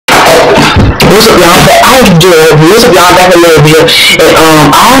What's up, y'all? I was doing. What's up, y'all? Back a little bit, and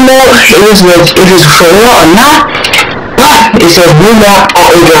I don't know if it's for real or not, but it says new map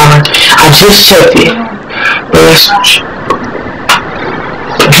on A-Driver. I just checked it. There's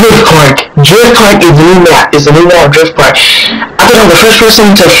Drift Park. Drift Park is the new map. It's the new map, Drift Park. I think I'm the first person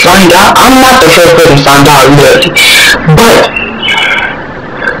to find out. I'm not the first person to find out, really, but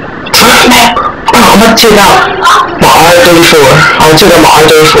Drift map. Bro, I'm gonna take out my R34. I'm gonna take out my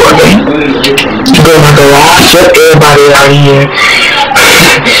R34, okay? Go in my garage. Yep, everybody out here.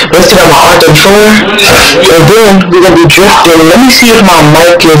 Let's take out my R34. And then we're gonna be drifting. Let me see if my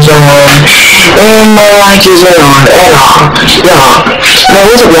mic is on. And my mic is on at all. Y'all. Man,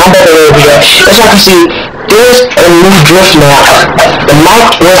 what's up, y'all? I'm back a little bit. As y'all can see, there's a new drift map. The mic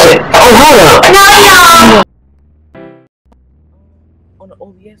wasn't. Oh, hold up. No. On the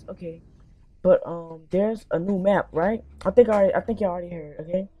OBS, okay. But there's a new map, right? I think you already heard,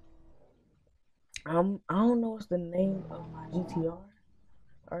 okay? I don't know what's the name of my GTR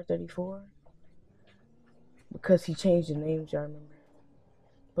R34 because he changed the names, y'all remember.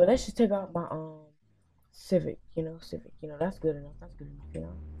 But let's just take out my Civic, Civic, that's good enough. That's good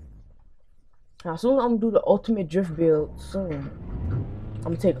enough, Now, soon I'm gonna do the ultimate drift build soon. I'm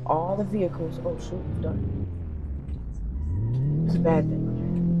gonna take all the vehicles. Oh shoot, it's dark. It's a bad thing.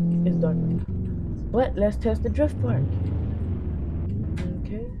 It's dark. But let's test the drift part.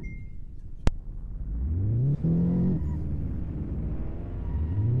 Okay.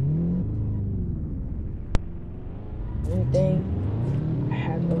 Anything? I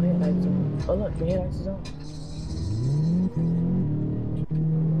have no headlights on. Oh look, the headlights is on.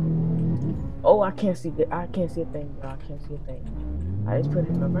 Oh, I can't see a thing, bro. I can't see a thing. I just put it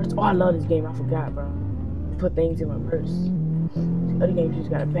in reverse. Oh, I love this game. I forgot, bro. Put things in reverse. Other games you just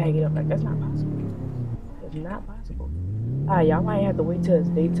gotta bag it up. Like that's not possible. It's not possible. Alright, y'all might have to wait till it's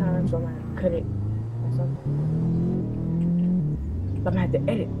daytime, so I might have to cut it or something. I'm gonna have to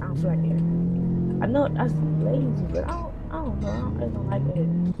edit. I don't feel like editing. I know that's lazy, but I don't know. I don't like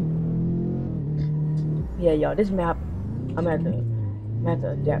editing. Yeah, y'all, this map, I'm gonna have to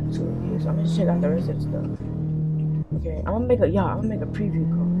adapt to it. Okay? So I'm gonna check out the rest of the stuff. Okay, I'm gonna make a preview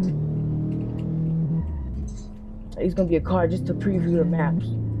card. It's gonna be a card just to preview the maps.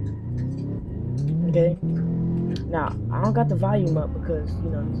 Okay. Now I don't got the volume up because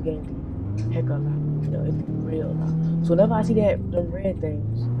this game be heck a lot. It be real loud. So whenever I see them red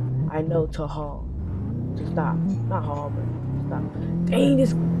things, I know to haul, to stop. Not haul, but stop. Dang,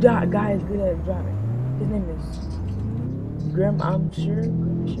 this guy is good at driving. His name is Grim. I'm sure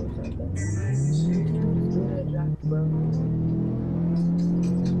something. He's good at driving, bro.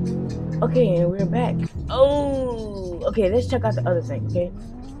 Okay, and we're back. Oh, okay. Let's check out the other thing. Okay.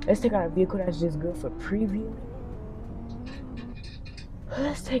 Let's take out a vehicle that's just good for previewing.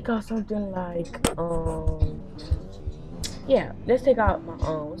 Let's take out something like, yeah, let's take out my,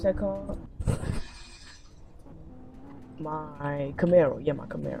 what's that called? My Camaro. Yeah, my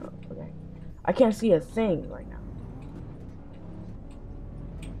Camaro. Okay. I can't see a thing right now.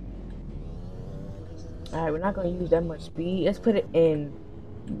 Alright, we're not gonna use that much speed. Let's put it in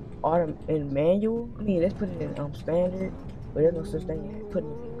manual. Let's put it in standard. But there's no such thing as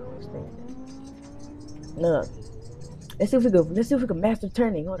putting it in standard. Look. Let's see if we can master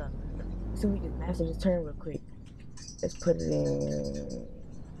turning. Hold on. Let's see if we can master this turn real quick. Let's put it in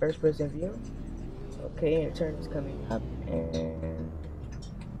first person view. Okay, and the turn is coming up and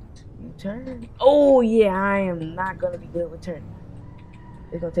you turn. Oh yeah, I am not gonna be good with turning.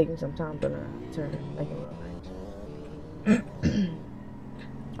 It's gonna take me some time to learn turn like in real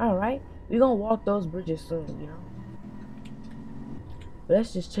life. Alright, we're gonna walk those bridges soon, But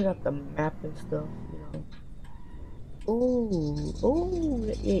let's just check out the map and stuff,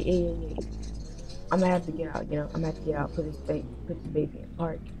 Ooh, yeah. I'm gonna have to get out, I'm gonna have to get out, put this baby in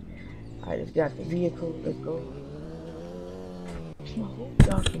park. Alright, let's get out the vehicle, let's go. I hope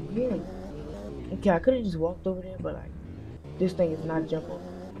y'all can hear me. Okay, I could've just walked over there, but like, this thing is not jumping.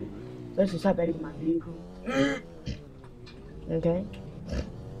 Let's just hop back in my vehicle. Okay.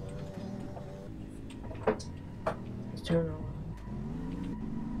 Let's turn on.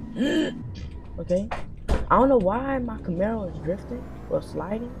 Okay. I don't know why my Camaro is drifting or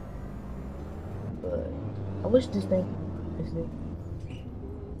sliding, but I wish this thing.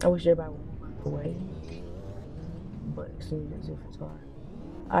 I wish everybody would move away, but it seems as if it's hard.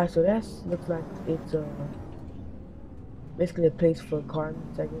 Alright, so that looks like it's basically a place for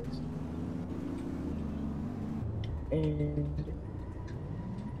carbons, I guess. And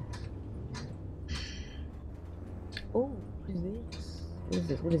oh, what is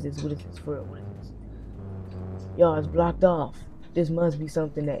this? What is this for real? Y'all, it's blocked off. This must be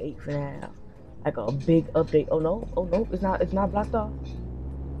something that 8 finna have. like a big update. Oh no, it's not. It's not blocked off.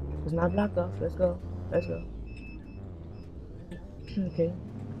 It's not blocked off. Let's go. Let's go. Okay.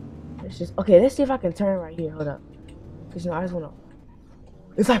 Let's just. Okay. Let's see if I can turn right here. Hold up. Cause I just wanna.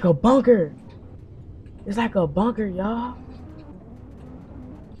 It's like a bunker. It's like a bunker, y'all.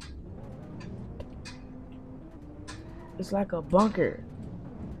 It's like a bunker.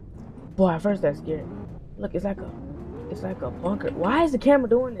 Boy, at first that scared me. Look, it's like a bunker. Why is the camera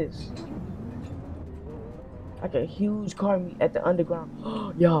doing this? Like a huge car meet at the underground.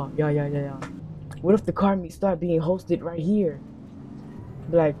 Yeah. What if the car meet start being hosted right here?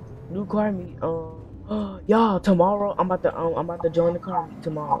 Like new car meet. Y'all, tomorrow I'm about to join the car meet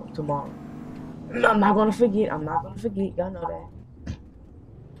tomorrow. I'm not gonna forget. Y'all know that.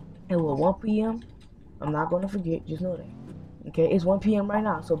 And with 1 p.m. I'm not gonna forget. Just know that. Okay, it's 1 p.m. right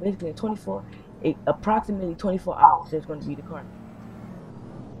now. So basically, in approximately 24 hours, there's gonna be the car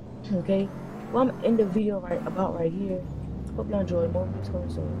meet. Okay. Well, I'm in the video right here. Hope you enjoyed. More videos coming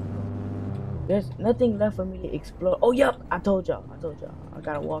soon. There's nothing left for me to explore. Oh, yep. I told y'all. I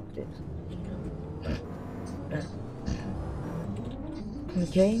gotta walk this.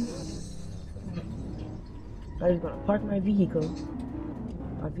 Okay. I'm just gonna park my vehicle.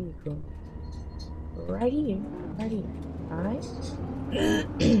 Right here. Alright?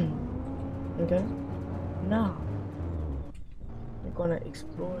 Okay. Now, we're gonna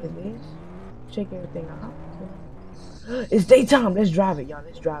explore this. Check everything out. It's daytime. Let's drive it, y'all.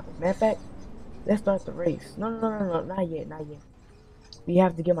 Matter of fact, let's start the race. No. Not yet. We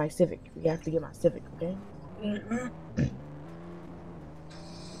have to get my Civic. Okay?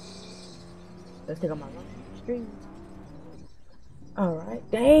 Let's take out my street. Alright.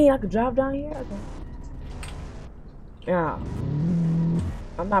 Dang, I could drive down here? Okay. Now,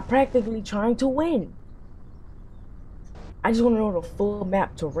 I'm not practically trying to win. I just want to know the full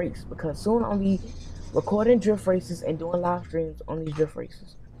map to race, because soon I'll be recording drift races and doing live streams on these drift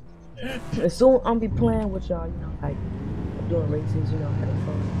races. And soon I'll be playing with y'all, like doing races, having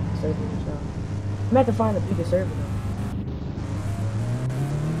fun, serving with y'all. I'm gonna have to find a bigger server though,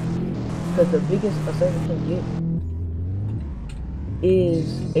 because the biggest a server can get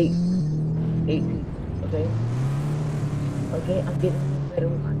is eight people. Okay, I'm getting better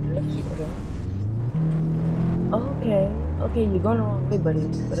with my drifts. Okay, you're going the wrong way, buddy,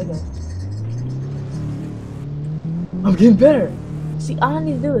 but okay. I'm getting better. See, all I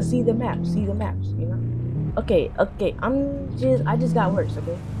need to do is see the maps, Okay, I just got worse,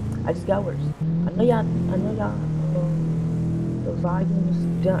 okay? I know y'all,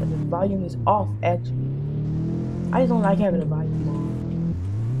 the volume is off, actually. I just don't like having the volume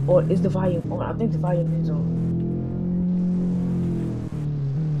on. Or is the volume on? I think the volume is on.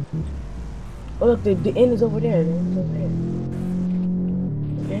 Oh look, the end is over there.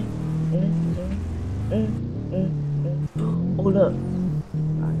 Okay. Oh look.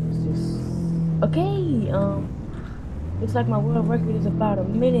 It's just okay. Looks like my world record is about a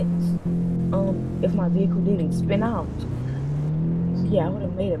minute. If my vehicle didn't spin out. So yeah, I would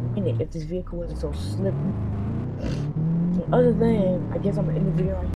have made a minute if this vehicle wasn't so slippery. So other than, I guess I'm gonna end the video right here.